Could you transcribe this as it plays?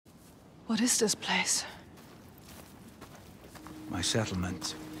What is this place? My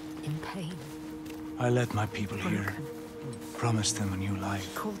settlement. In pain. I led my people here. Promised them a new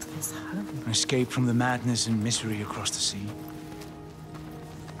life. Called this home. An escape from the madness and misery across the sea.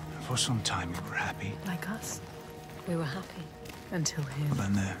 For some time we were happy. Like us. We were happy. Until him. But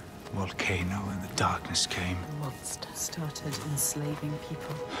then the volcano and the darkness came. The monster started enslaving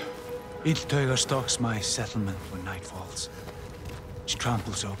people. Hiddenfolk stalks my settlement when night falls. She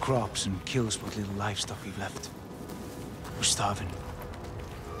tramples our crops and kills what little livestock we've left. We're starving.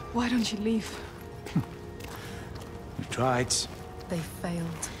 Why don't you leave? We tried. They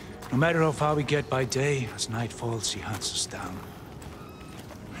failed. No matter how far we get by day, as night falls, she hunts us down.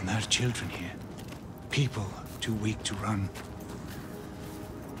 And there are children here. People too weak to run.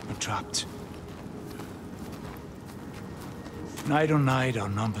 We're trapped. Night on night, our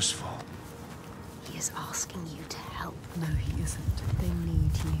numbers fall. He is asking you to help. No, he isn't. They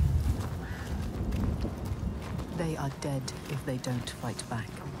need you. They are dead if they don't fight back.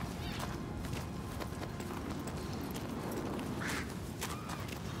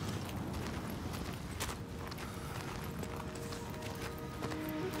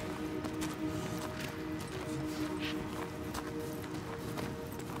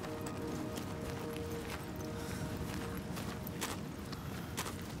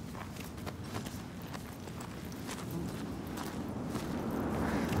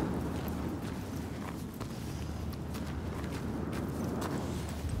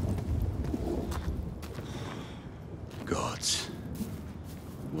 Gods.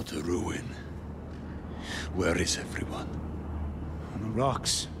 What a ruin. Where is everyone? On the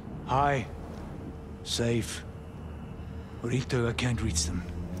rocks. High. Safe. But Hiddenfolk can't reach them.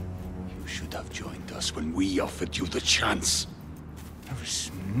 You should have joined us when we offered you the chance. There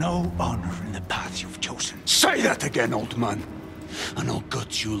is no honor in the path you've chosen. Say that again, old man, and I'll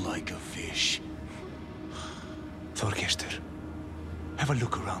gut you like a fish. Thorgestur, have a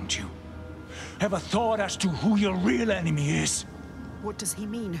look around you. Have a thought as to who your real enemy is. What does he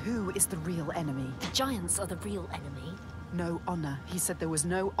mean? Who is the real enemy? The giants are the real enemy. No honor. He said there was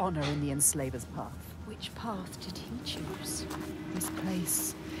no honor in the enslaver's path. Which path did he choose? This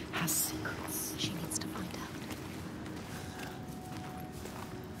place has secrets. She needs to find out.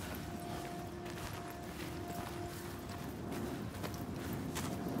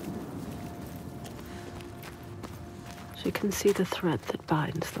 She can see the thread that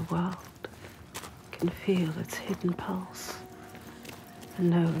binds the world, can feel its hidden pulse,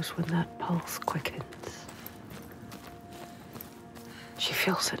 and knows when that pulse quickens. She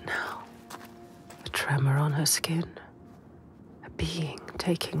feels it now, a tremor on her skin, a being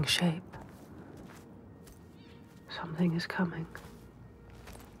taking shape. Something is coming.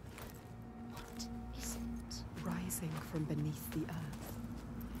 What is it? Rising from beneath the earth.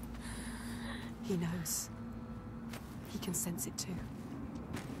 He knows. He can sense it too.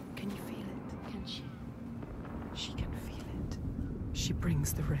 Can you feel it? Can she? She can feel it. She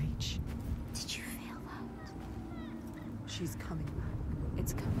brings the rage. Did you feel that? She's coming back.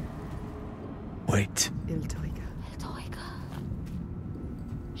 It's coming. Wait. Hiddenfolk. Hiddenfolk.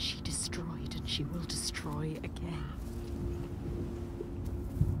 She destroyed and she will destroy again.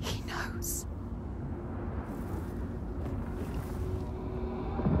 He knows.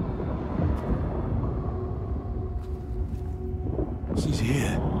 She's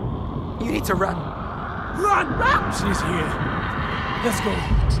here. You need to run. Run! Run! She's here. Let's go.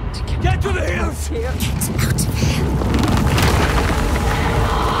 Get to the hills! Here. Get out of here!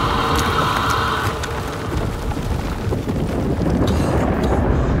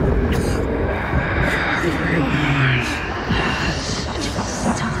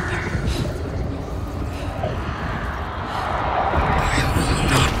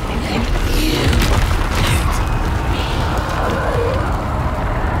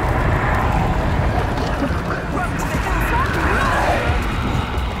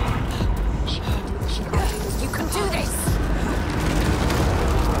 You can do this!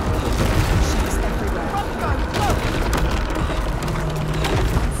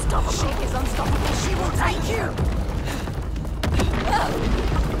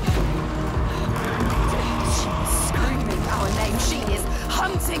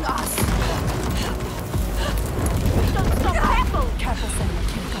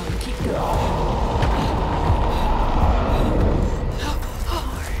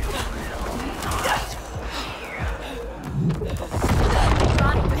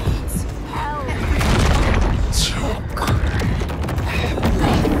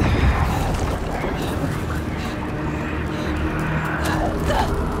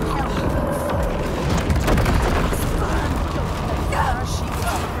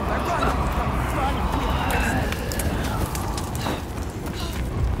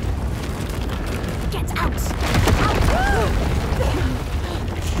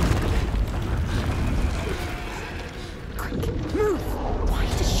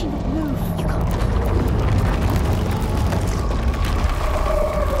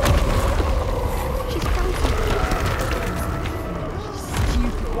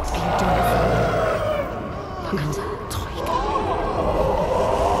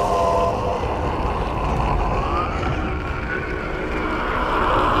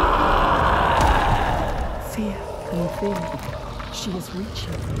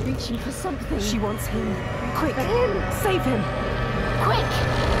 reaching for something. She wants him. Quick! Save him! Quick!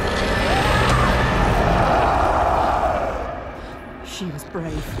 She was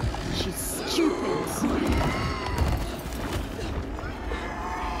brave. She's stupid.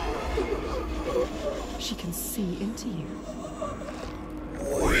 She can see into you.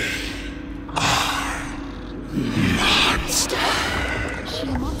 Is she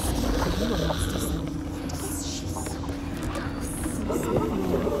a monster? Are you a monster, son? She is like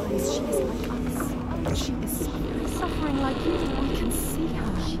us. She is suffering like you. We can see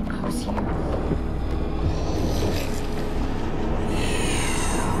her. She knows you.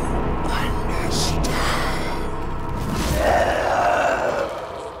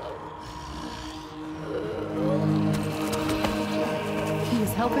 He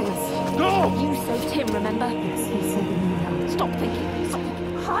is helping us. You saved him, remember? Yes, he's saving you now. Stop thinking. Stop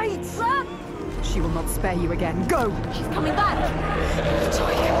thinking. Hide! Run! She will not spare you again. Go! She's coming back.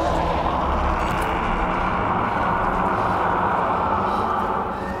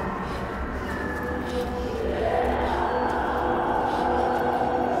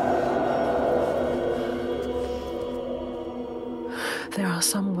 There are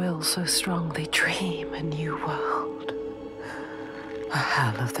some wills so strong they dream a new world, a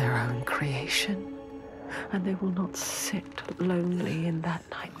hell of their own creation, and they will not sit lonely in that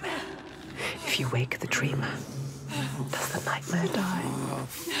nightmare. If you wake the dreamer, does the nightmare die?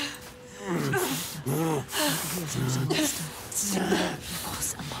 He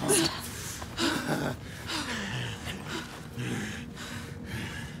was a monster.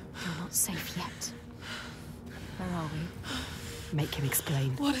 You're not safe yet. Where are we? Make him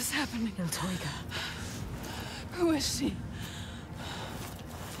explain. What is happening? Iltoiga. Who is she?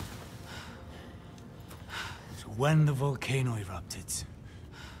 So when the volcano erupted,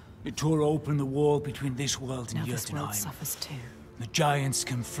 it tore open the wall between this world Now and this world Jotunheim. suffers too. The giants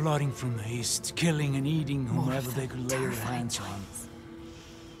came flooding from the east, killing and eating More whomever of they them, could lay their terrifying hands on. giants.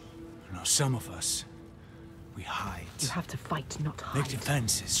 Now some of us, we hide, You have to fight, not hide. make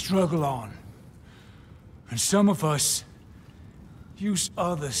defenses, struggle on. And some of us use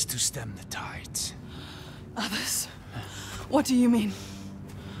others to stem the tides. Others? What do you mean?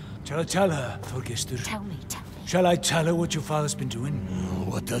 Shall I tell her, Thorgestur? Tell me, tell me. Shall I tell her what your father's been doing?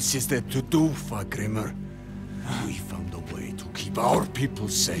 What else is there to do, Fagrimur? We found a way to keep our people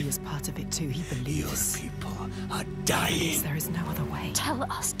He safe. is part of it too. He Your believes. people are dying. There is no other way. Tell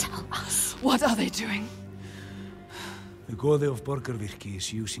us, tell us. What are they doing? The Gode of Borgarvirki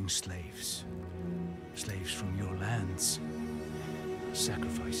is using slaves. Slaves from your lands.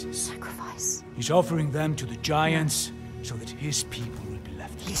 Sacrifices. Sacrifice. He's offering them to the giants so that his people will be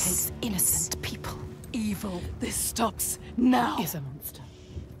left. He takes innocent people. Evil This stops now. is a monster.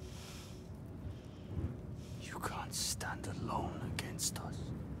 You can't stand alone against us.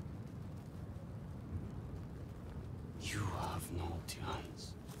 You have no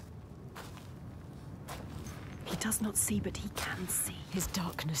chance. He does not see, but he can see. His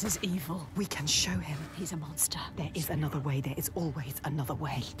darkness is evil. We can show him. He's a monster. There is another way. There is always another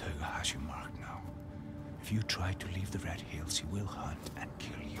way. Toga has you marked now. If you try to leave the Red Hills, he will hunt and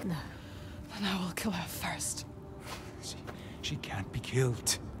kill you. No. Then I will kill her first. She can't be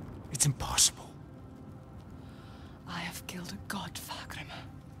killed. It's impossible. I have killed a god, Fagrimur.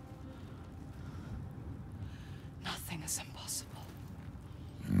 Nothing is impossible.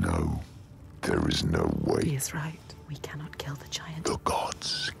 No, there is no He way. is right. We cannot kill the giant. The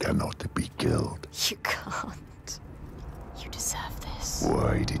gods cannot be killed. You can't. You deserve this.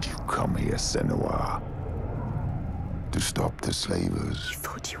 Why did you come here, Senua? To stop the slavers, You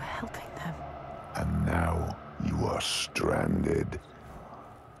thought you were helping them. and now you are stranded.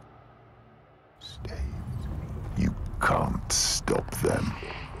 Stay. You can't stop them.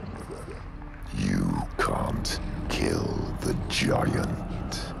 You can't kill the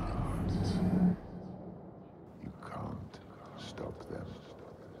giant. You can't stop them.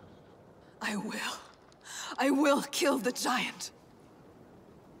 I will. I will kill the giant.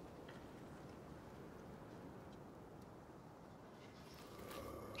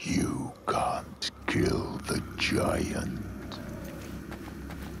 You can't kill the giant.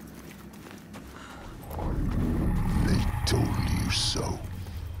 They told you so.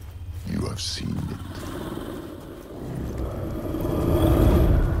 You have seen it.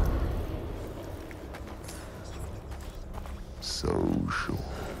 So sure,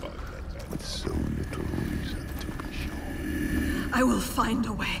 with so little reason to be sure. I will find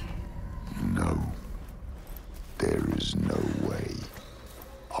a way. No, there is no way.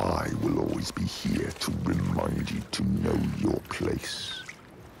 I will always be here to remind you to know your place.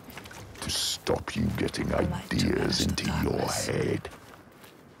 To stop you getting ideas into your head.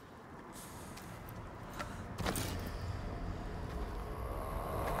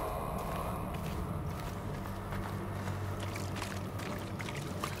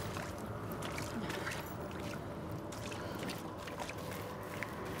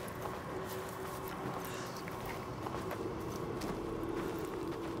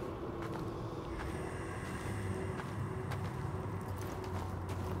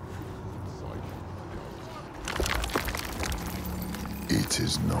 It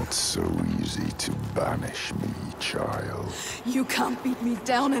is not so easy to banish me, child. You can't beat me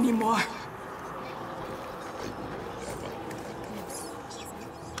down anymore.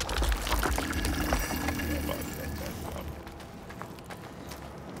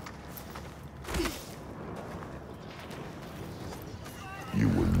 You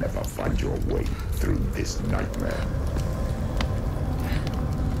will never find your way through this nightmare.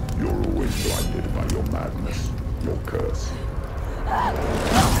 You're always blinded by your madness, your curse.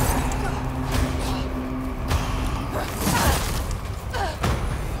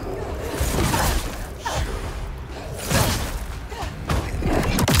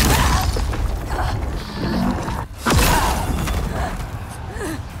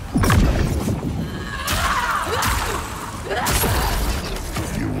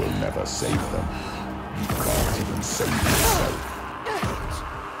 You will never save them. You can't even save yourself.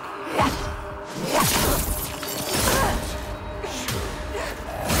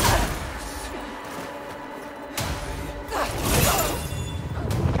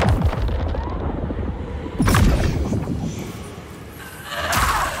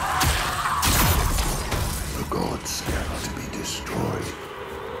 The gods cannot be destroyed.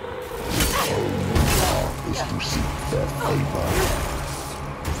 The only path is to seek their favor.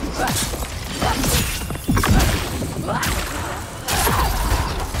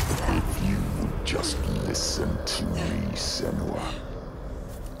 If you would just listen to me, Senua.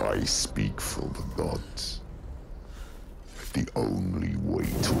 I speak for the gods. The only way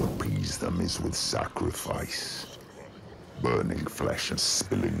to appease them is with sacrifice. Burning flesh and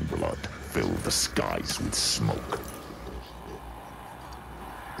spilling blood fill the skies with smoke.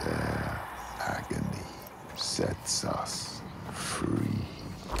 Their agony sets us free.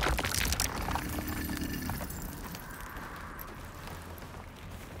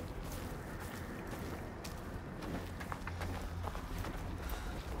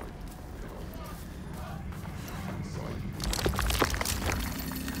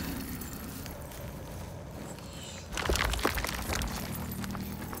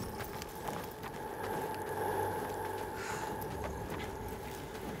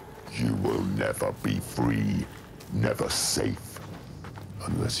 You will never be free, never safe,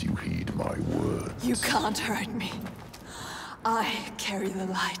 unless you heed my words. You can't hurt me. I carry the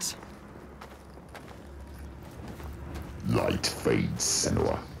light. Light fades,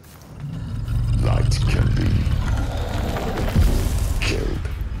 Senua. Light can be killed.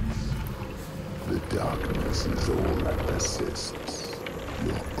 The darkness is all that persists.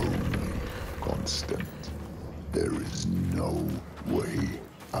 Your only constant. There is no way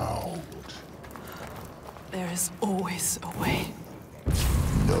out. There is always a way.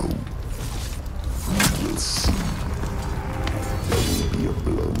 No. You will see. There will be a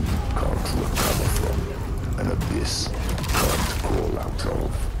blow you can't recover from. An abyss you can't crawl out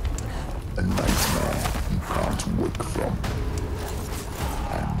of. A nightmare you can't wake from.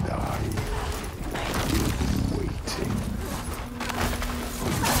 And I will be waiting.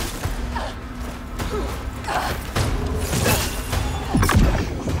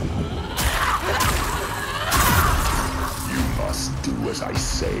 You must do as I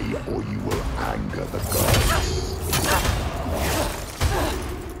say, or you will anger the gods.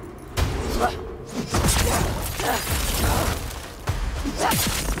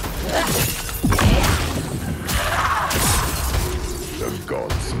 The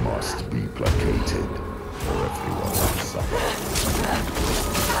gods must be placated, or everyone will suffer.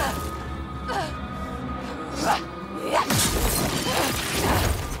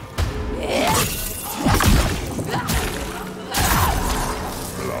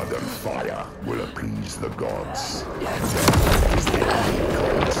 Blood and fire will appease the gods. The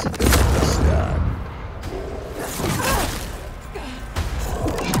gods understand.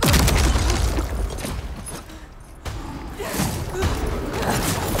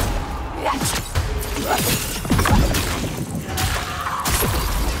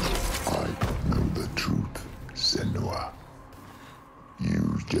 I know the truth, Senua.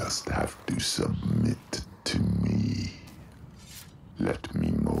 You just have to submit to me. Let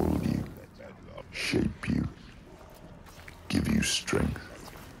me mold you, shape you, give you strength.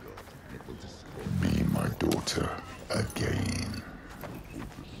 Be my daughter again.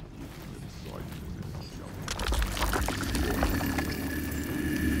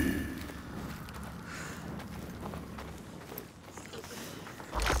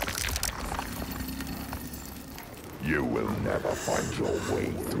 You will never find your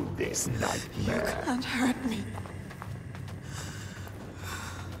way through this nightmare. Can't hurt me.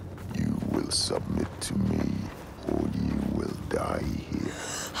 You will submit to me, or you will die here.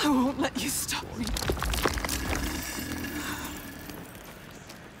 I won't let you stop me.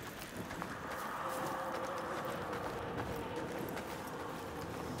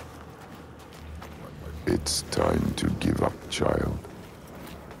 It's time to give up, child.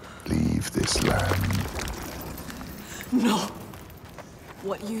 Leave this land. No.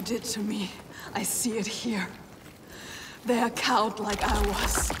 What you did to me, I see it here. They are cowed like I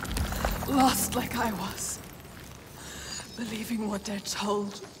was. Lost like I was. Believing what they're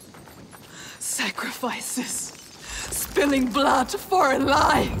told. Sacrifices. Spilling blood for a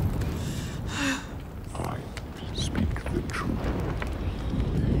lie. I speak the truth.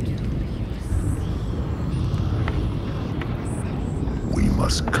 We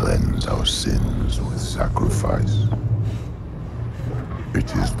must cleanse our sins with sacrifice. It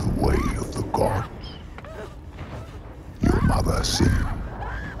is the way of the gods. Your mother sinned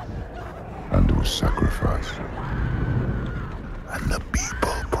and was sacrificed, and the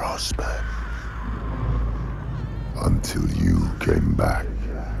people prospered until you came back,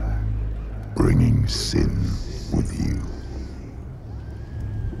 bringing sin with you.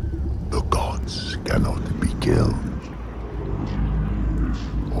 The gods cannot be killed.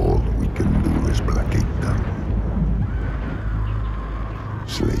 All we can do is placate them.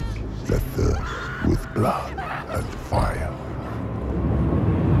 Slake their thirst with blood and fire.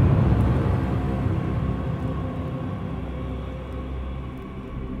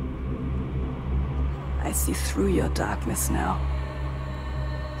 I see through your darkness now.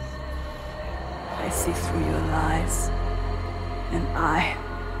 I see through your lies. And I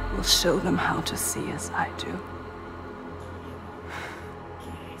will show them how to see as I do.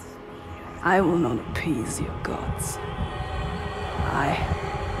 I will not appease your gods. I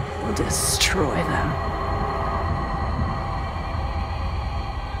will destroy them.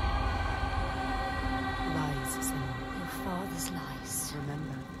 Lies, Senua. Your father's lies.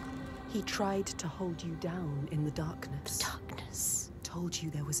 Remember, he tried to hold you down in the darkness. Darkness. Told you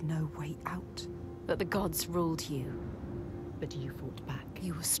there was no way out. But the gods ruled you. But you fought back.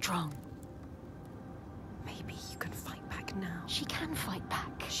 You were strong. Maybe you can fight back now. She can fight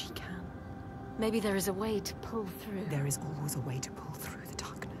back. She can. Maybe there is a way to pull through. There is always a way to pull through the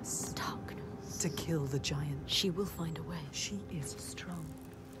darkness. Darkness. To kill the giant. She will find a way. She is strong.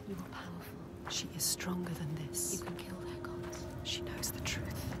 You are powerful. She is stronger than this. You can kill their gods. She knows the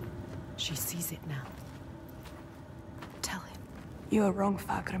truth. She sees it now. Tell him. You are wrong,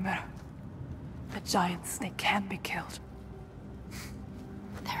 Fagrimer. The giants, they can be killed.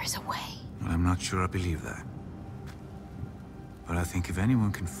 There is a way. I'm not sure I believe that. But I think if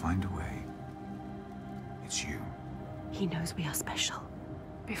anyone can find a way, it's you. He knows we are special.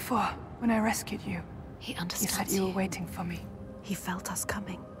 Before, when I rescued you, He you understands said you were waiting for me. He felt us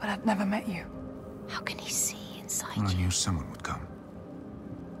coming. But I'd never met you. How can he see inside Well, I you? knew someone would come.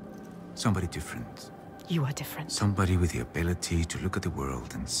 Somebody different. You are different. Somebody with the ability to look at the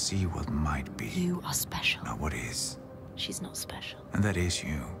world and see what might be. You are special. Not what is. She's not special. And that is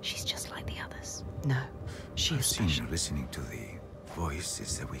you. She's just like the others. No, she I've is seen special. you listening to the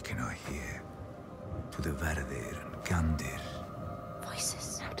voices that we cannot hear. To the Verdir and Gandir.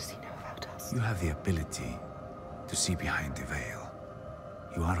 Voices. How does he know about us? You have the ability to see behind the veil.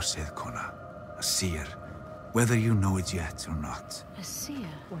 You are a Sedkona, a seer, whether you know it yet or not. A seer.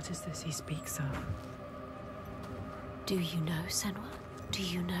 What is this he speaks of? Do you know, Senua? Do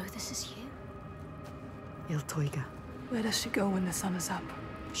you know this is you? Iltoiga. Where does she go when the sun is up?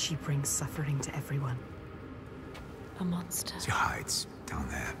 She brings suffering to everyone. A monster. She hides down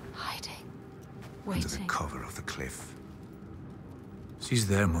there, Hiding. under the Waiting. cover of the cliff. She's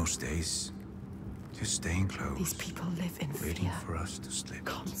there most days, just staying close. These people live in waiting fear. for us to slip.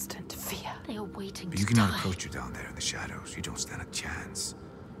 Constant fear. They are waiting But to you cannot die. approach her down there in the shadows. You don't stand a chance.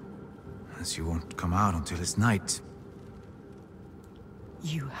 And she won't come out until it's night.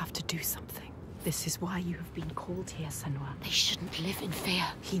 You have to do something. This is why you have been called here, Senua. They shouldn't live in fear.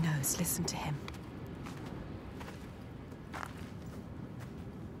 He knows. Listen to him.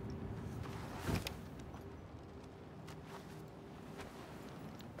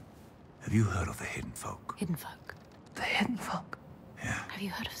 Have you heard of the Hiddenfolk? Hiddenfolk. The Hiddenfolk. Yeah. Have you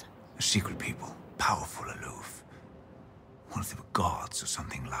heard of them? A secret people, powerful, aloof. Once they were gods or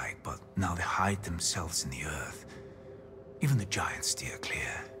something like, but now they hide themselves in the earth. Even the giants steer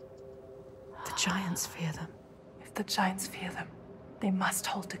clear. The giants fear them. If the giants fear them, they must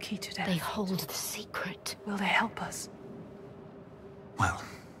hold the key to their They fate. hold the secret. Will they help us? Well,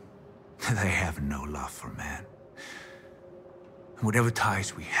 they have no love for man. And whatever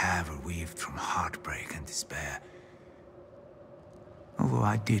ties we have are weaved from heartbreak and despair. Although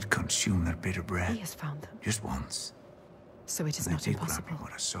I did consume their bitter bread. He has found them. Just once. So it is And not they did grant impossible. me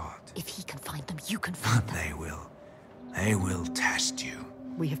what I sought. If he can find them, you can find them. They will. They will test you.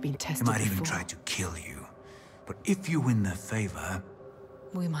 We have been They tested might before. even try to kill you. But if you win their favor,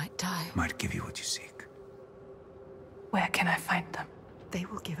 We might die. they might give you what you seek. Where can I find them? They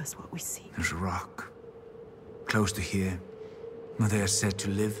will give us what we seek. There's a rock, close to here, where they are said to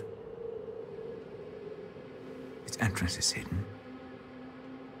live. Its entrance is hidden.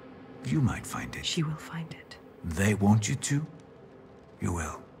 You might find it. She will find it. They want you to? You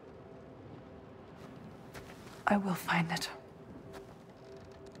will. I will find it.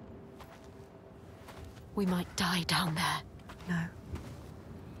 We might die down there. No,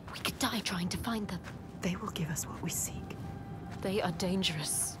 We could die trying to find them. they will give us what we seek, They are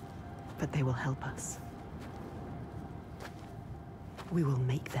dangerous. but they will help us. We will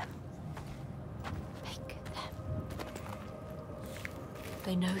make them. Make them.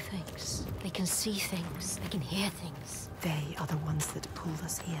 They know things. They can see things. They can hear things. They are the ones that pulled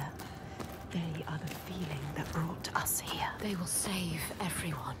us here. They are the feeling that brought us here. They will save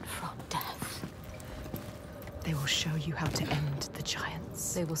everyone from death. They will show you how to end the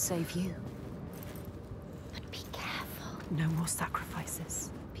giants. They will save you. But be careful. No more sacrifices.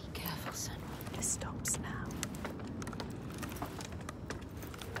 Be careful, Senua. This stops now.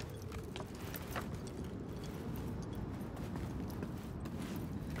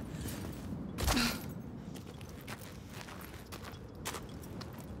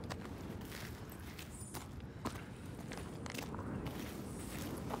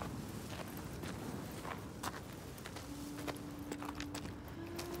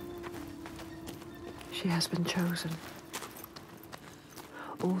 She has been chosen.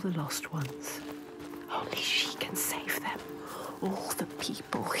 All the lost ones. Only she can save them. All the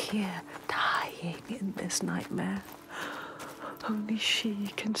people here dying in this nightmare. Only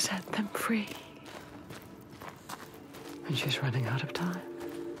she can set them free. And she's running out of time.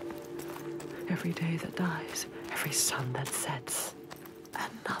 Every day that dies, every sun that sets,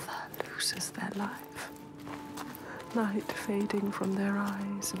 another loses their life. Light fading from their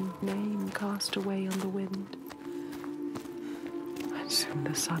eyes and name cast away on the wind. And soon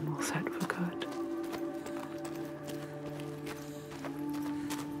the sun will set for good.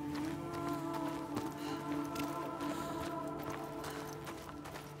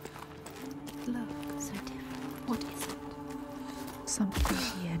 Look, So different. What is it? something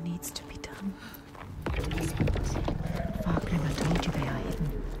here needs to be done. What is it? Fargrim, I told you they are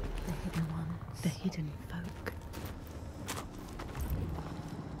hidden. The hidden ones. The hidden folk.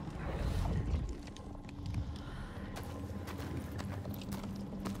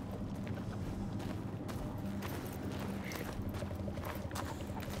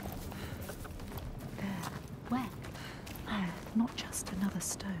 Where? There, not just another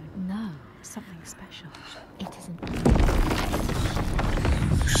stone. No, Something special. it isn't.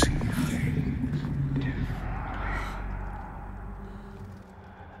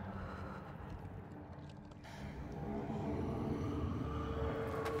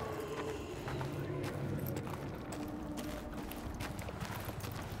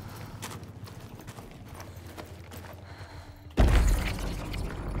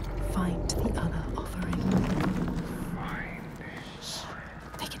 Find the other offering.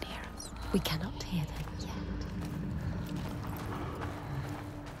 They can hear us. We cannot hear them yet.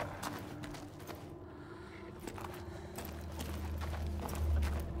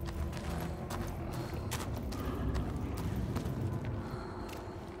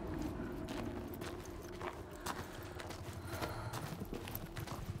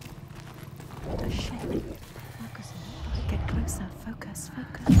 The shape. Focus on it. Get closer. Focus,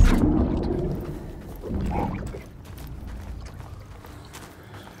 focus.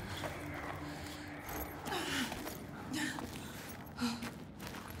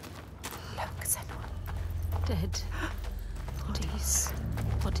 Look, Senua. Dead. Bodies.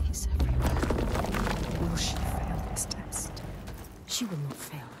 Bodies everywhere. Will she fail this test? She will not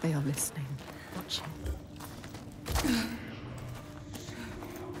fail. They are listening. Watching.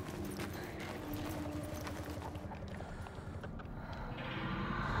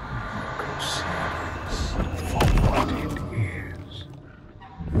 Could see this for what it is.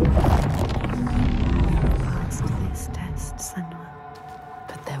 Passed this test, Senua.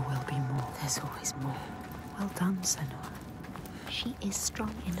 But there will be more. There's always more. Well done, Senua. She is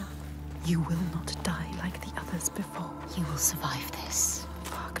strong enough. You will not die like the others before. You will survive this.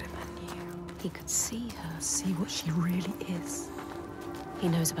 Fargrim knew. He could see her. See what she really is. He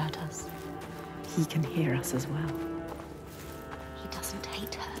knows about us. He can hear us as well. He doesn't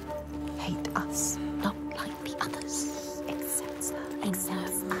hate her. Hate us. Not like the others. Accepts her. He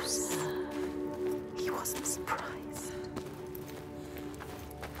Accepts knows us. her. He wasn't surprised.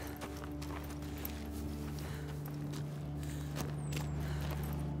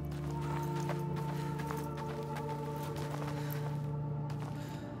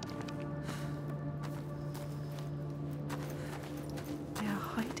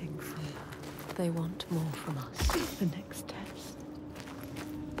 They want more from us. The next test.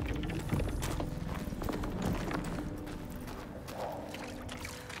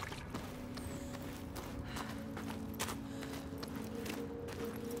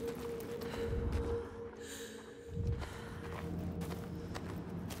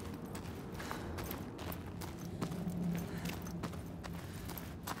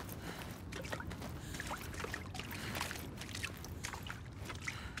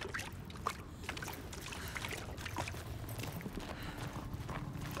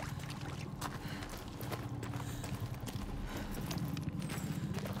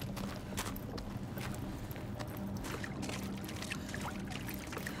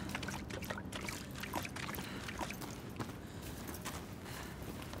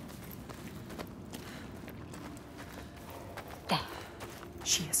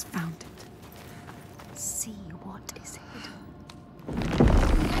 She has found it. See what is hidden.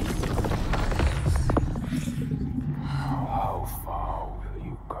 How far will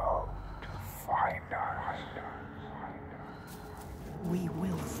you go to find us? We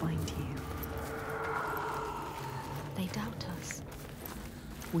will find you. They doubt us.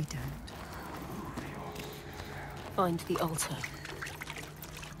 We don't. Find the altar.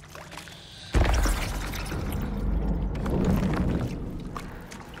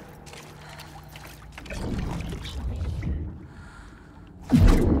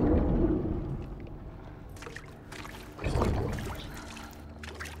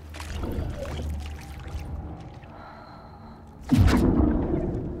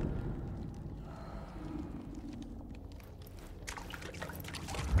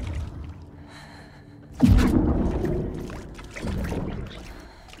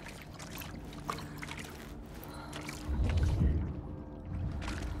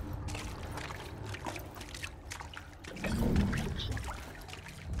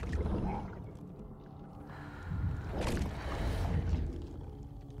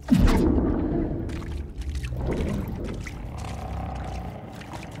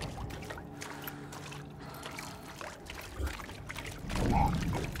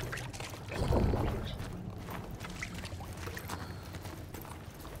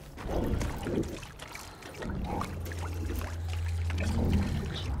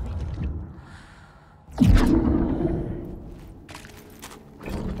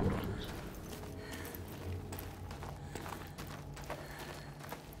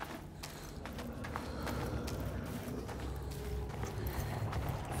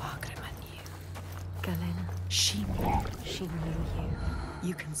 She knew you.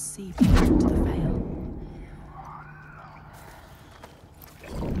 You can see beyond the veil.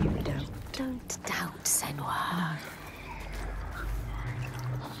 You don't. Don't doubt, Senua.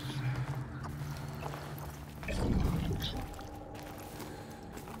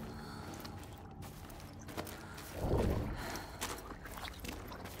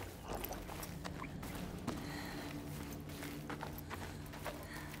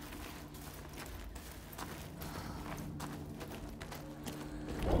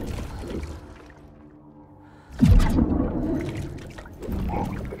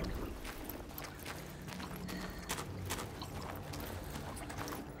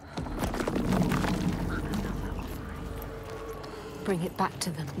 Bring it back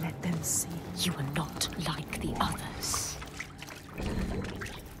to them. Let them see. You are not like the others.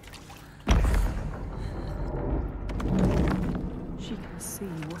 She can see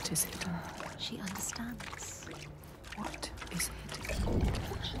what is hidden. She understands. What is hidden?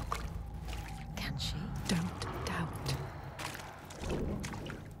 Can she? Don't doubt.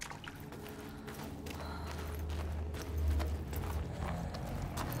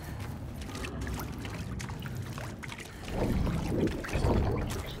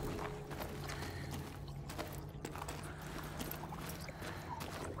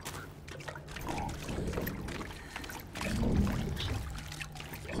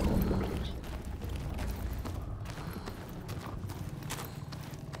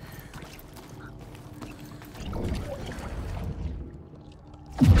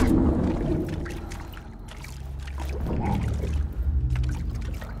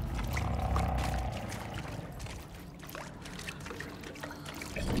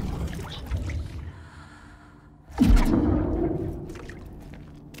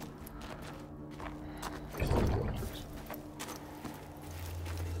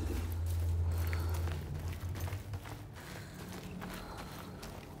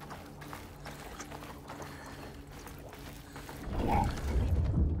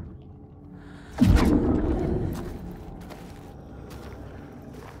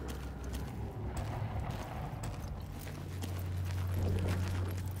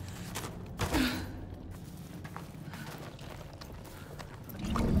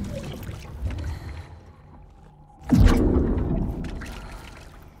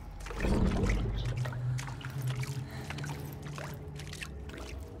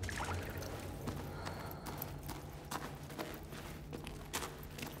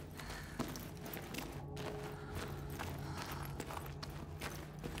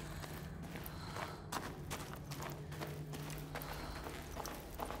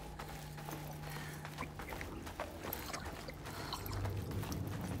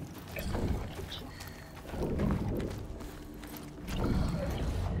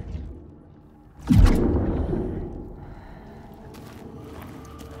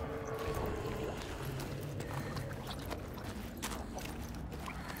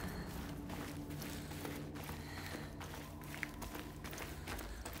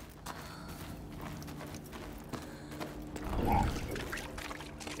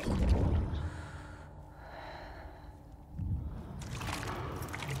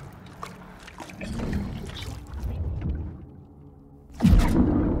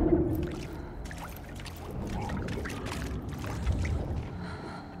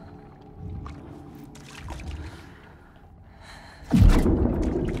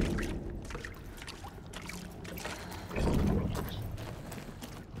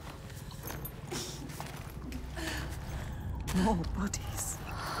 More bodies.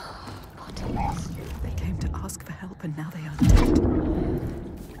 Bodies. They came to ask for help and now they are dead.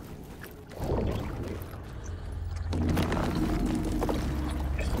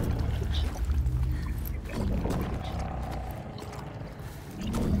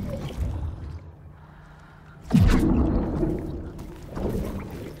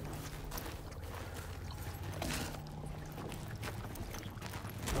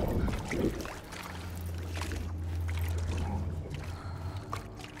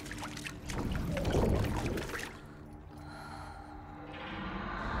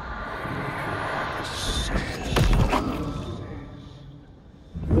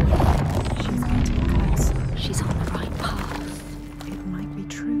 She's on the right path. It might be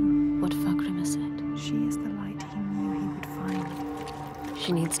true. What Fagrima said. She is the light he knew he would find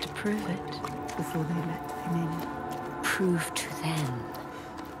She needs to prove it. before they let him in. Prove to them.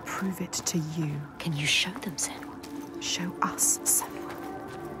 Prove it to you. Can you show them, Senua? Show us, Senua.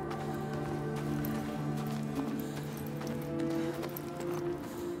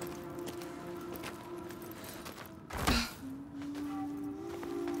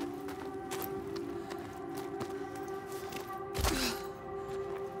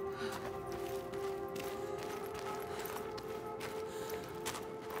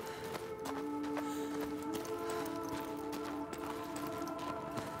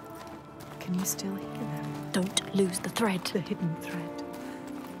 Can you still hear them? Don't lose the thread. The hidden thread.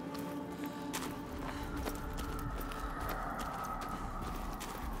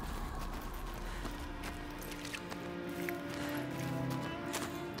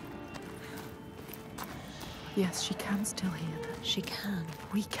 Yes, she can still hear them. She can.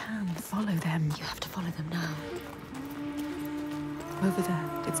 We can follow them. You have to follow them now. Over there.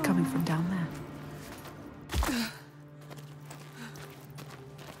 It's coming from down there.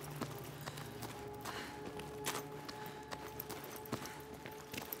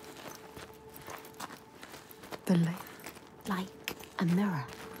 The lake. Like a mirror.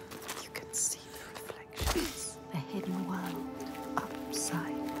 You can see the reflections. The hidden world.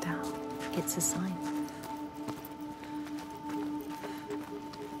 Upside down. It's a sign.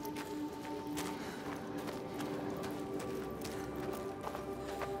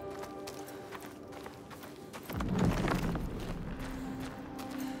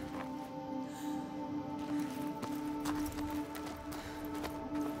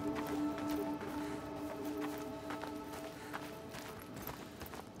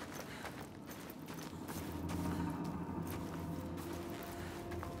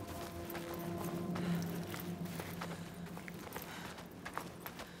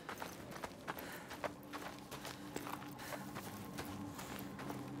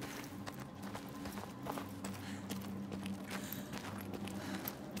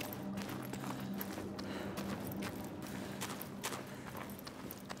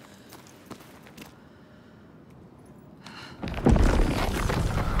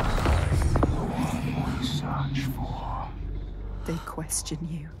 They question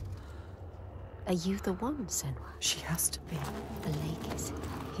you. Are you the one, Senua? She has to be. The lake is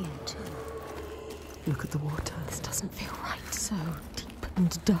here too. Look at the water. This doesn't feel right. So deep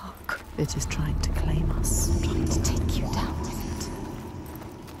and dark. It is trying to claim us. Trying to take you down with it.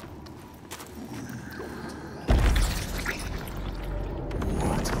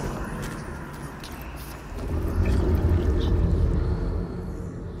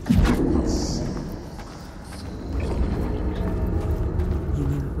 You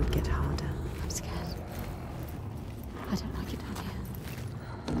knew it would get harder. I'm scared. I don't like it down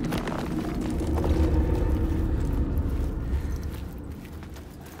here.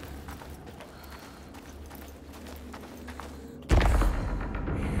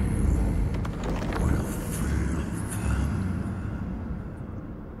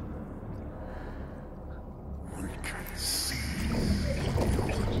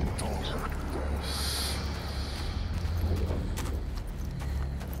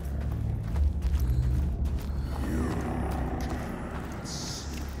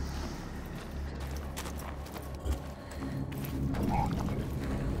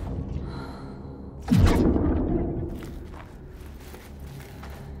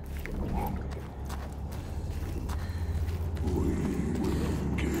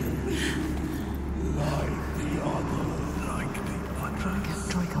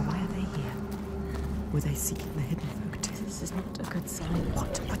 Were they seeking the Hiddenfolk too? This is not a good sign.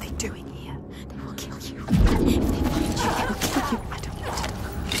 What were they doing here? They will kill you. If they find you, they will kill you. I don't want to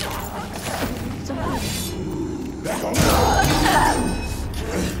know.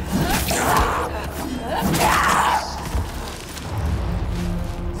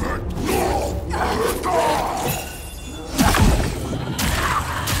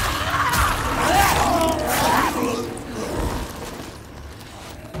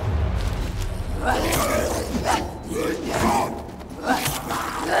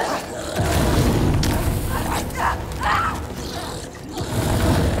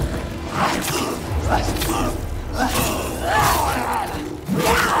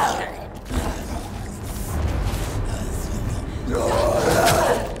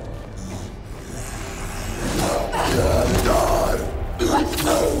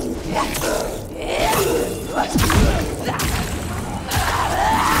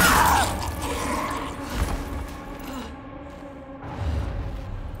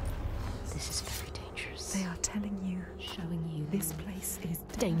 This is very dangerous. They are telling you Showing you this place is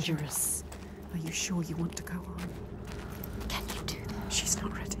dangerous. Are you sure you want to go on? Can you do that? She's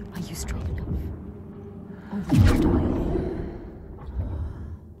not ready. Are you strong enough? Or will you die here?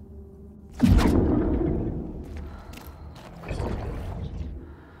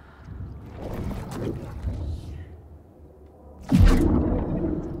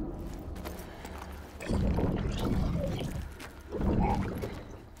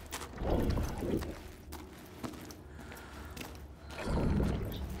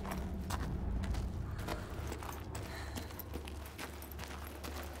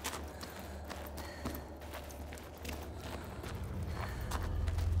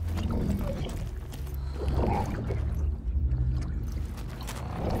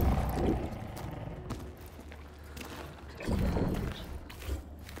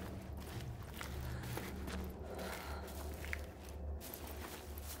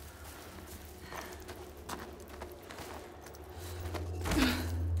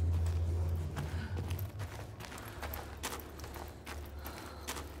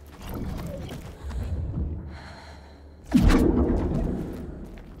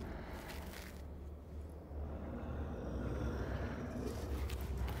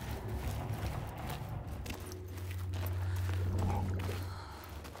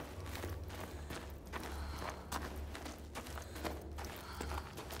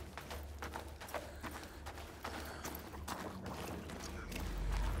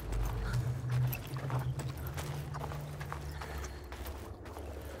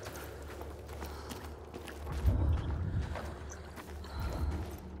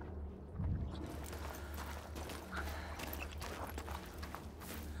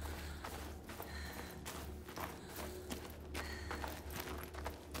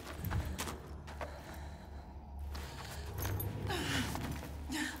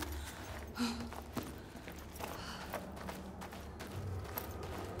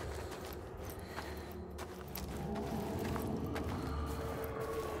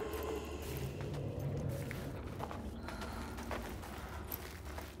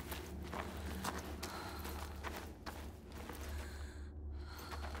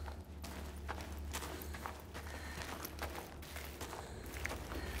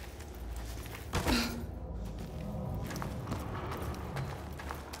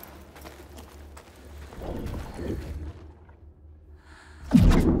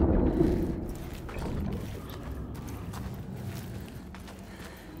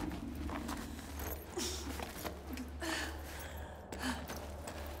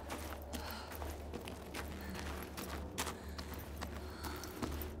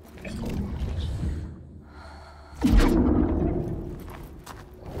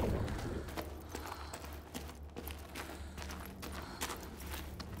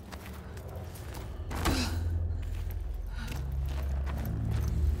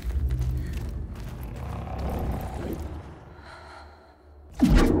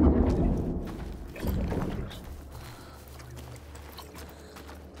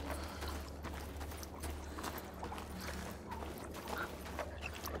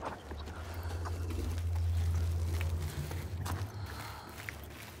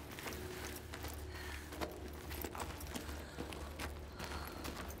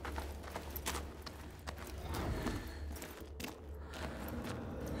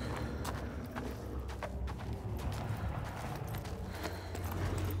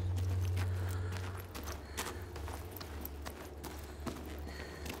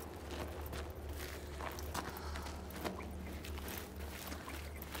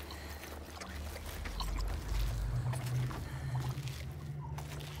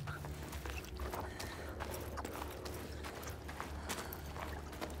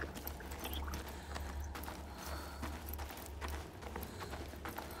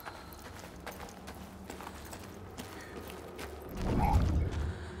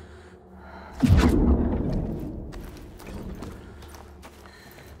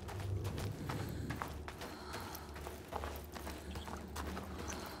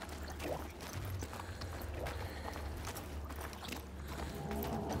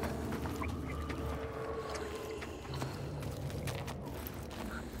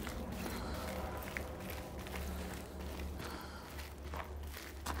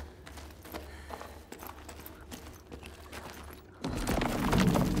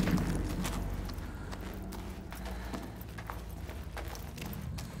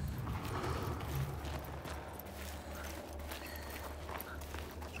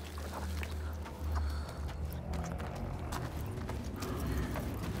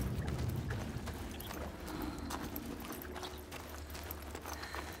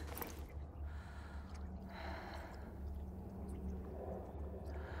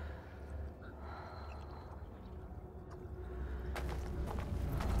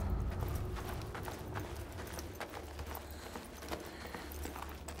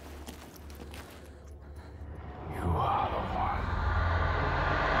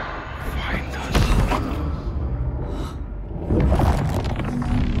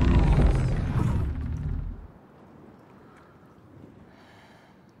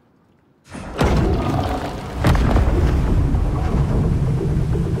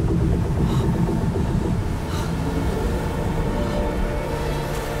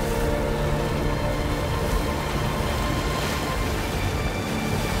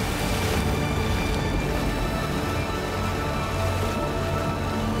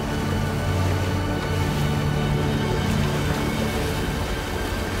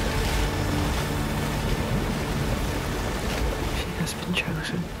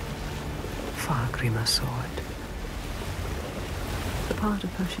 chosen. Fargrimr saw it. The part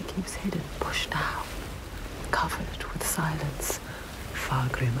of her she keeps hidden, pushed out, covered with silence.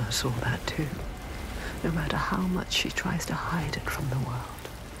 Fargrimr saw that too, no matter how much she tries to hide it from the world.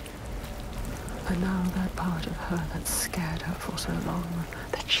 And now that part of her that scared her for so long,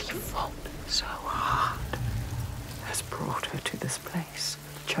 that she fought so hard, has brought her to this place,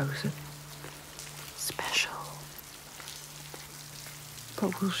 chosen, special.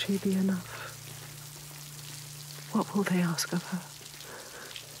 But will she be enough? What will they ask of her?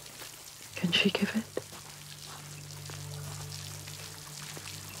 Can she give it?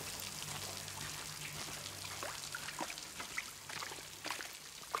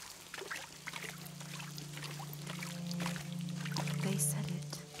 They said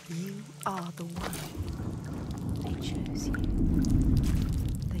it. You are the one. They chose you.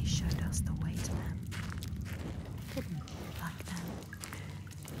 They showed us the way to them. Didn't like them.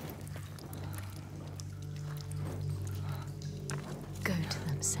 Go to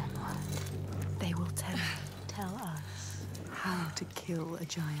them, Senua. They will tell us how to kill a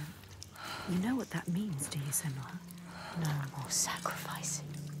giant. You know what that means, do you, Senua? No more sacrificing.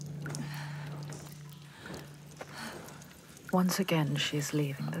 Once again, she is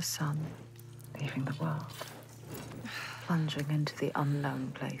leaving the sun, leaving the world, plunging into the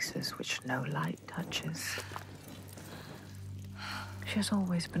unknown places which no light touches. She has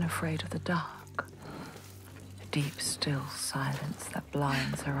always been afraid of the dark, a deep, still silence that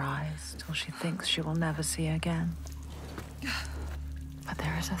blinds her eyes till she thinks she will never see again. But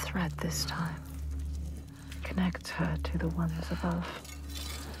there is a thread this time. It connects her to the ones above.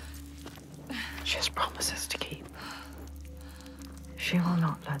 She has promises to keep. She will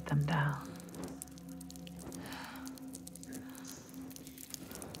not let them down.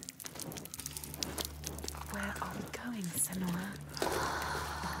 Where are we going, Senua?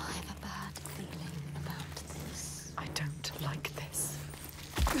 I have a bad feeling about this. I don't like this.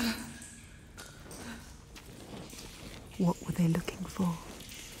 What were they looking for?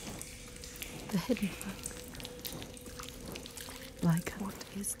 The Hiddenfolk. Like, what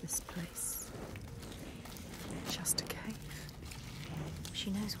is this place? Just a cave. She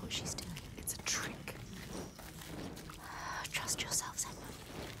knows what she's doing. It's a trick. Trust yourself, Senua.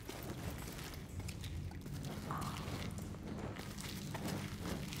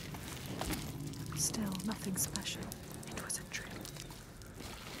 Still nothing special. It was a trick.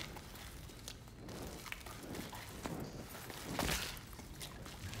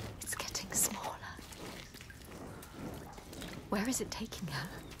 It's getting smaller. Where is it taking her?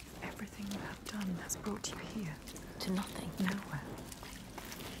 Everything you have done has brought you here. To nothing. Nowhere.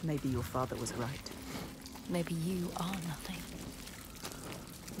 Maybe your father was right. Maybe you are nothing.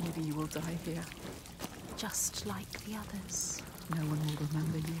 Maybe you will die here. Just like the others. No one will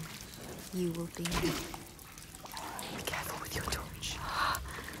remember you. You will be. Be careful with your torch.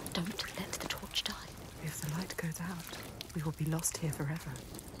 Don't let the torch die. If the light goes out, we will be lost here forever.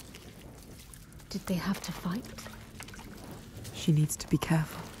 Did they have to fight? She needs to be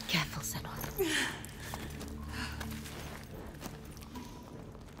careful. Careful, Senua.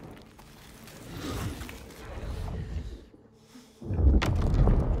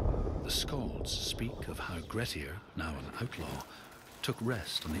 Speak of how Grettir, now an outlaw, took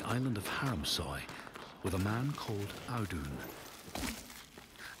rest on the island of Haramsoy with a man called Audun.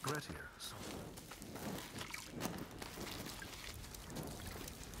 Grettir saw...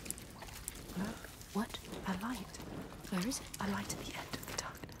 Look. What? A light. Where is it? A light at the end of the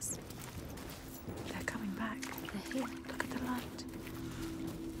darkness. They're coming back. They're here. Look at the light.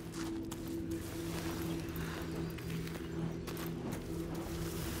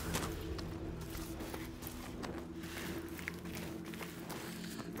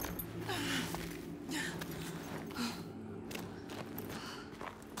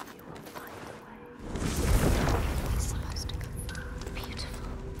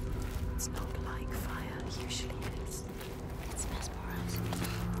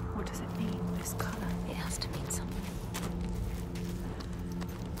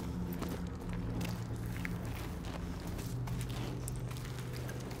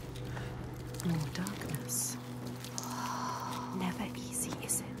 More darkness. Never easy,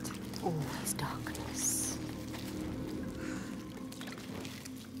 is it? Always darkness.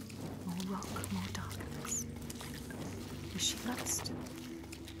 More rock, more darkness. Is she lost?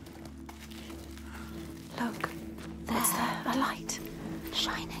 Look, what's there? A light.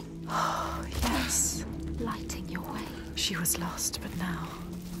 Shining. Oh, yes. Lighting your way. She was lost, but now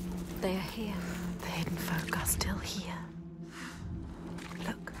They are here. the Hiddenfolk are still here.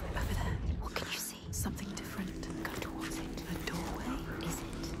 Look, over there. What can you see? Something different. Go towards it. A doorway.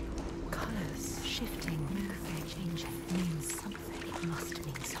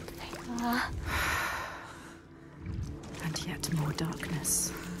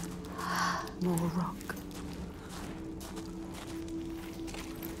 darkness. More rock.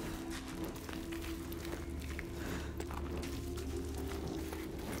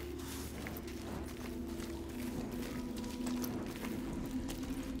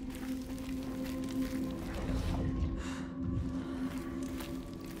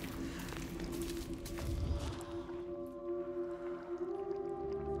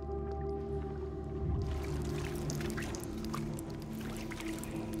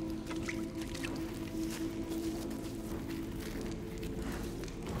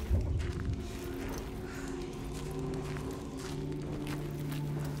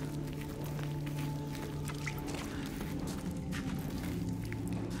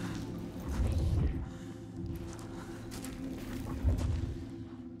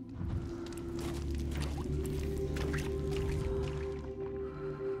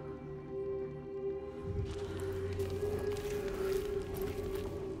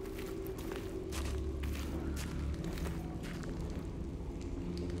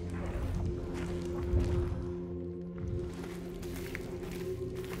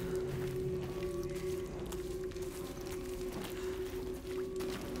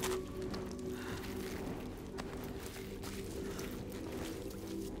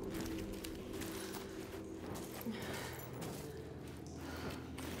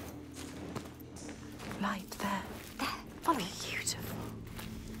 Light there. There, follow. Beautiful.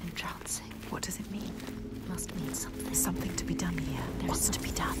 Entrancing. What does it mean? Must mean something. Something to be done here. What's to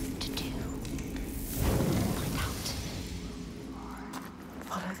be done? To do. Find out.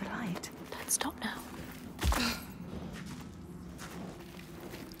 Follow the light. Don't stop now.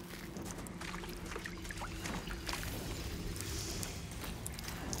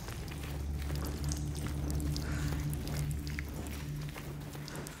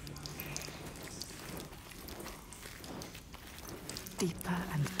 Deeper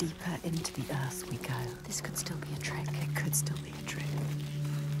and deeper into the earth we go. This could still be a trick. It could still be a trick.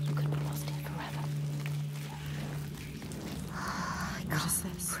 We could be lost here forever. What is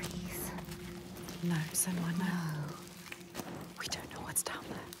this? Breathe. No, Senua, no. No. We don't know what's down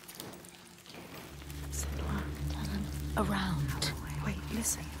there. Senua. Turn around. Wait,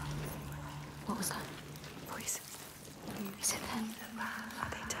 listen. What was that? Voices. Is it them? Are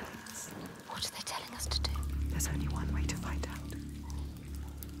they telling us? What are they telling us to do? There's only one way to find out.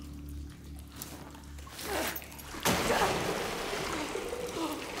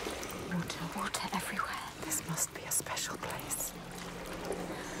 Water everywhere. This must be a special place.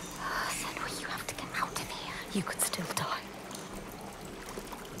 Senua, you have to get out of here. You could still die.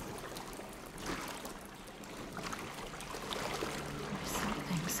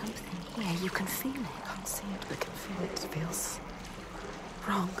 There's something here. You can feel it. Can't see it, but can feel it. It feels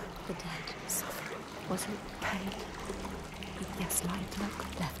wrong. The dead. Suffering. Was it Pain. Yes, light,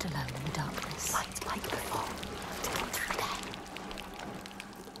 look. left alone in the darkness? Light like before. To go through there.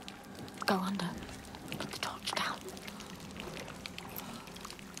 Go under. Put the torch down.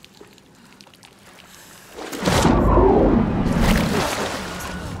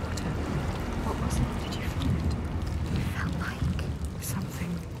 What was it? Did you feel it? It felt like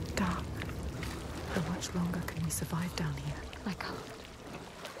Something dark. How much longer can we survive down here? I can't.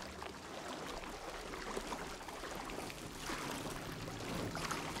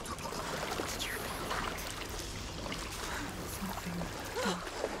 Did you feel that? Something dark.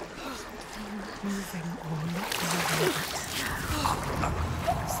 Moving or not moving.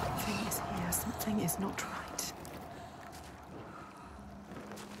 Something is here. Something is not right.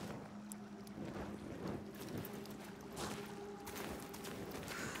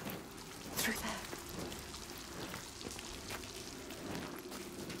 Through there.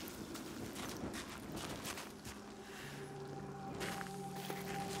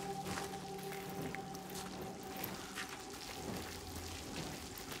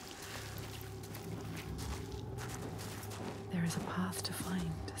 There is a path to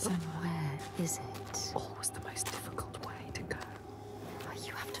find, Senua. Where is it? Always the most difficult way to go. Oh,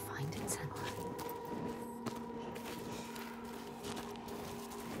 you have to find it, Senua.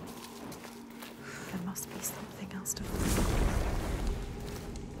 There must be something else to find.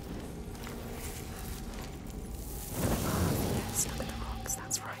 Oh, yes, look at the rocks,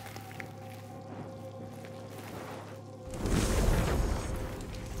 that's right.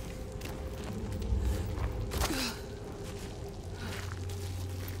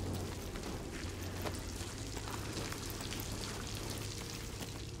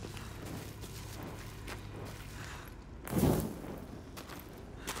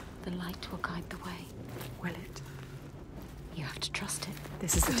 The light will guide the way. Will it? You have to trust it.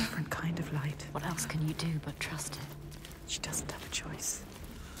 This is a different kind of light. What else can you do but trust it? She doesn't have a choice.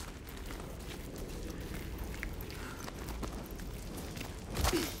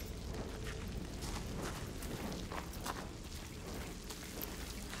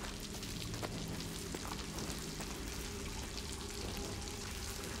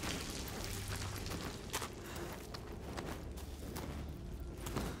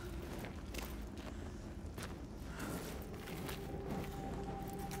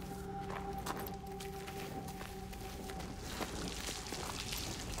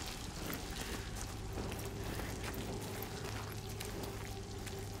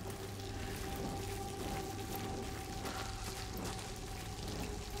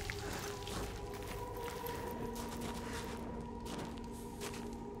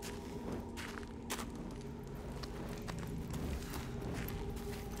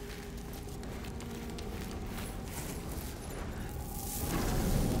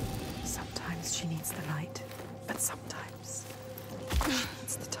 Sometimes she needs the light, but sometimes she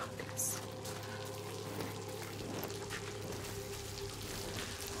needs the darkness.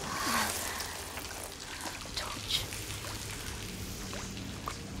 The torch.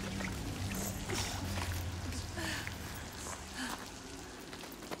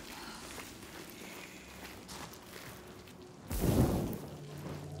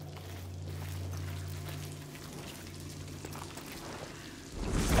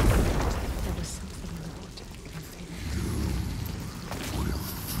 There was something in the water. I can feel it.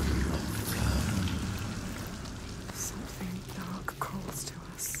 Something dark calls to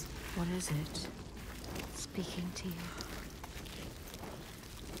us. What is it? Speaking to you.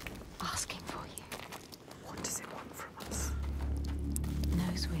 Asking for you. What does it want from us?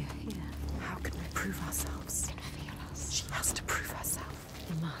 Knows we're here. How can we prove ourselves? Can feel us. She has to prove herself.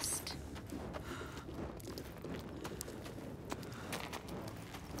 You must.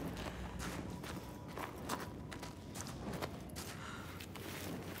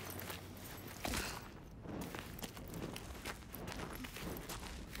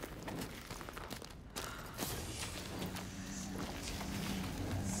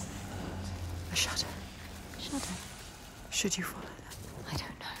 A shudder. Shudder. Should you follow them? I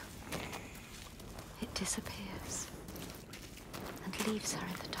don't know. It disappears and leaves her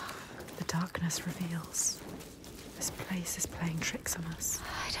in the dark. The darkness reveals. This place is playing tricks on us.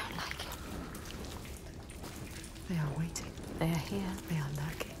 I don't like it. They are waiting. They are here. They are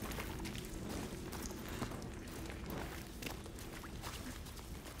lurking.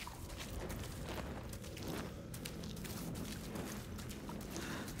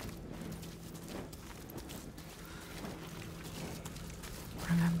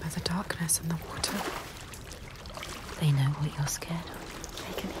 Remember the darkness and the water. They know what you're scared of.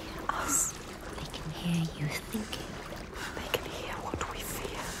 They can hear us. They can hear you thinking. They can hear what we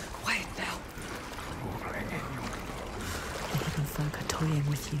fear. Quiet now. The hidden folk are toying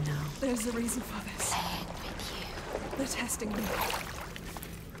with you now. There's a reason for this. Playing with you. They're testing me.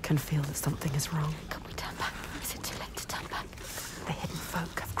 Can feel that something is wrong. Can we turn back? Is it too late to turn back? The hidden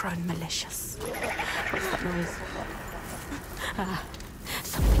folk have grown malicious. What's that noise?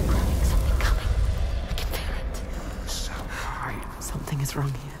 Something growing, something coming. I can feel it. Something is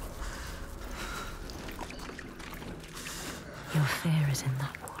wrong here. Your fear is in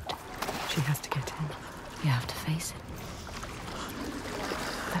that water. She has to get in. You have to face it.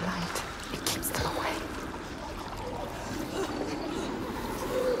 The light. It keeps them away.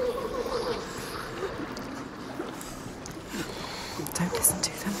 Don't listen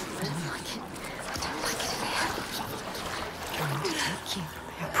to them. I don't like it. I don't like it in here. Trying to take you.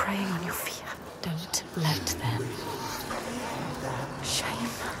 They are preying on your fear. Don't let them. Shame.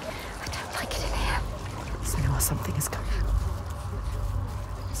 I don't like it in here. Senua, something is coming.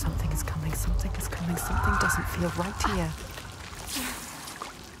 Something is coming. Something is coming. Something doesn't feel right here.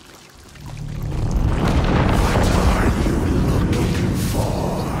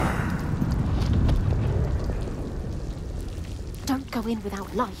 Don't go in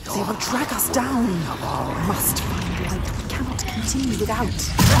without light. They will drag us down. We must find light. We cannot continue without.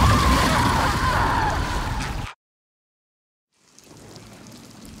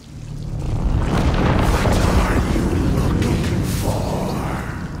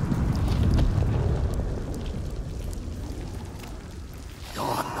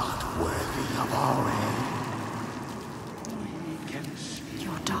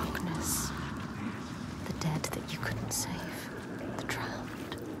 Your darkness. The dead that you couldn't save. The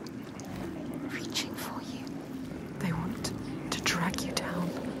drowned. Reaching for you. They want to drag you down.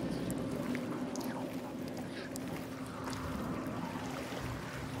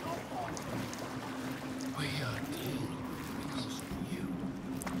 We are killed because of you.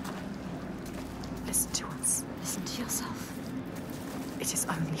 Listen to us. Listen to yourself. It is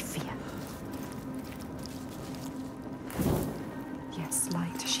only fear. Yes,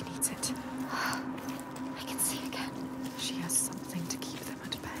 light. She needs it. I can see again. She has something to keep them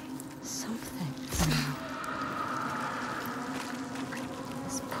at bay. Something. For now.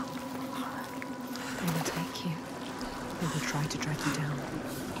 This poor horror. They will take you. They will try to drag you down.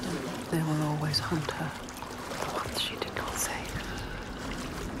 They will always hunt her. The ones she did not save.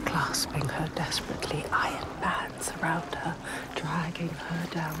 Clasping her desperately, iron bands around her, dragging her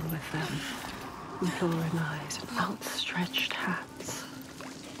down with them. Imploring eyes and outstretched hands.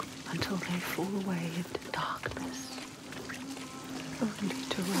 Until they fall away into darkness. Only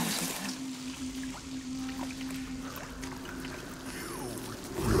to rise again.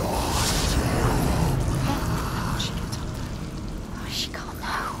 She can't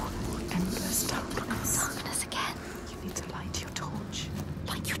know. Endless darkness. Darkness again. You need to light your torch.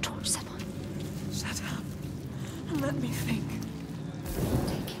 Light your torch, Senua. Shut up and let me think.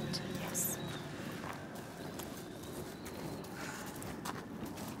 Take it. Yes.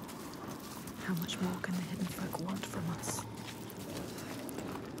 How much more can the Hiddenfolk want from us?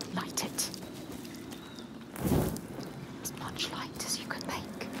 Light it. As much light as you can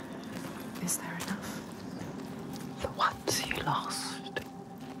make. Is there enough? The ones you lost.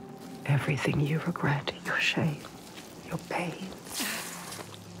 Everything you regret, your shame, your pain.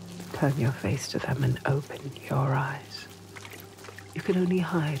 Turn your face to them and open your eyes. You can only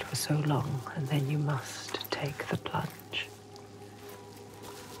hide for so long, and then you must take the plunge.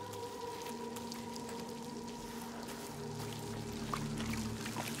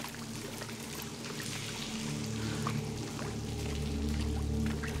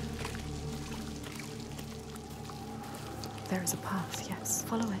 There is a path, yes.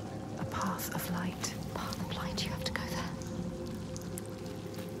 Follow it. A path of light. Path of light, you have to go there.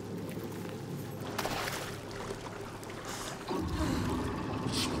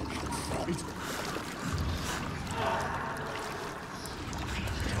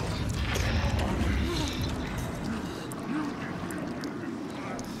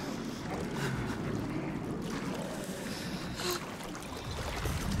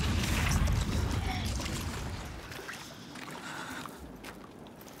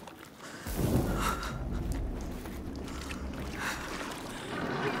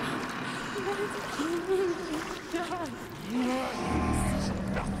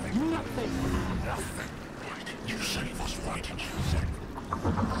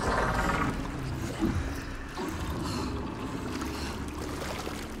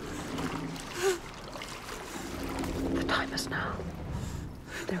 The time is now.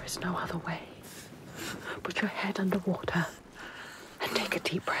 There is no other way. Put your head underwater and take a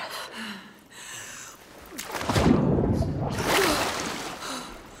deep breath.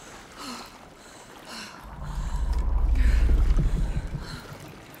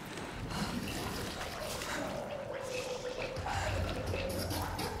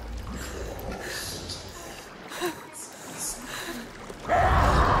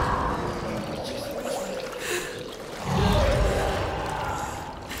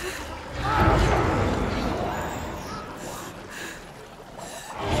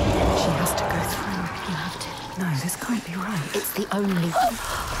 It's the only one.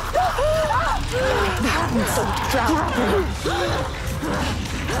 Don't drown.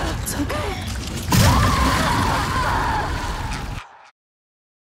 It's okay.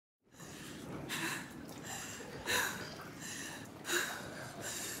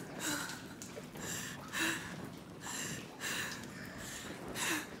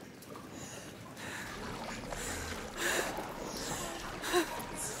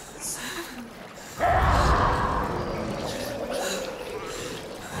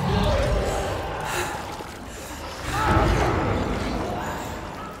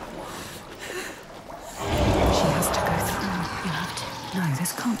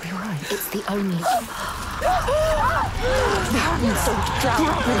 It's the only one. Don't drown.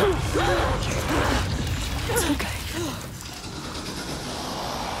 It's okay.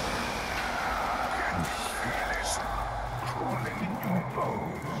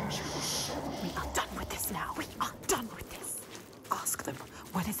 We are done with this now. We are done with this. Ask them,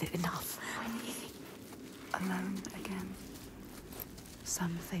 when is it enough? Alone again.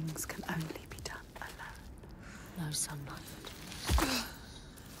 Some things can only be done alone. No sunlight.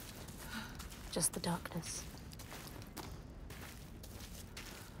 Just the darkness.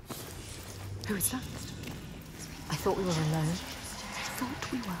 Who is that? I thought we were alone. I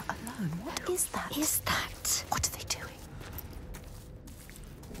thought we were alone. What is that? Is that? What are they doing?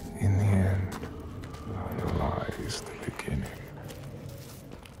 In the end, lies the beginning.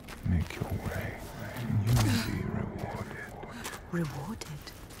 Make your way, and you will be rewarded. Rewarded.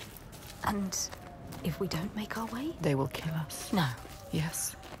 And if we don't make our way? They will kill us. No.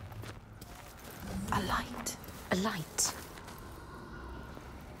 Yes. A light. A light.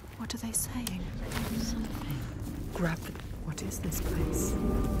 What are they saying? Something. Grab it. What is this place?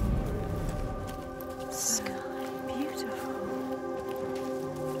 Sky. Beautiful.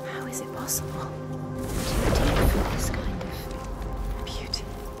 How is it possible? Too deep for the sky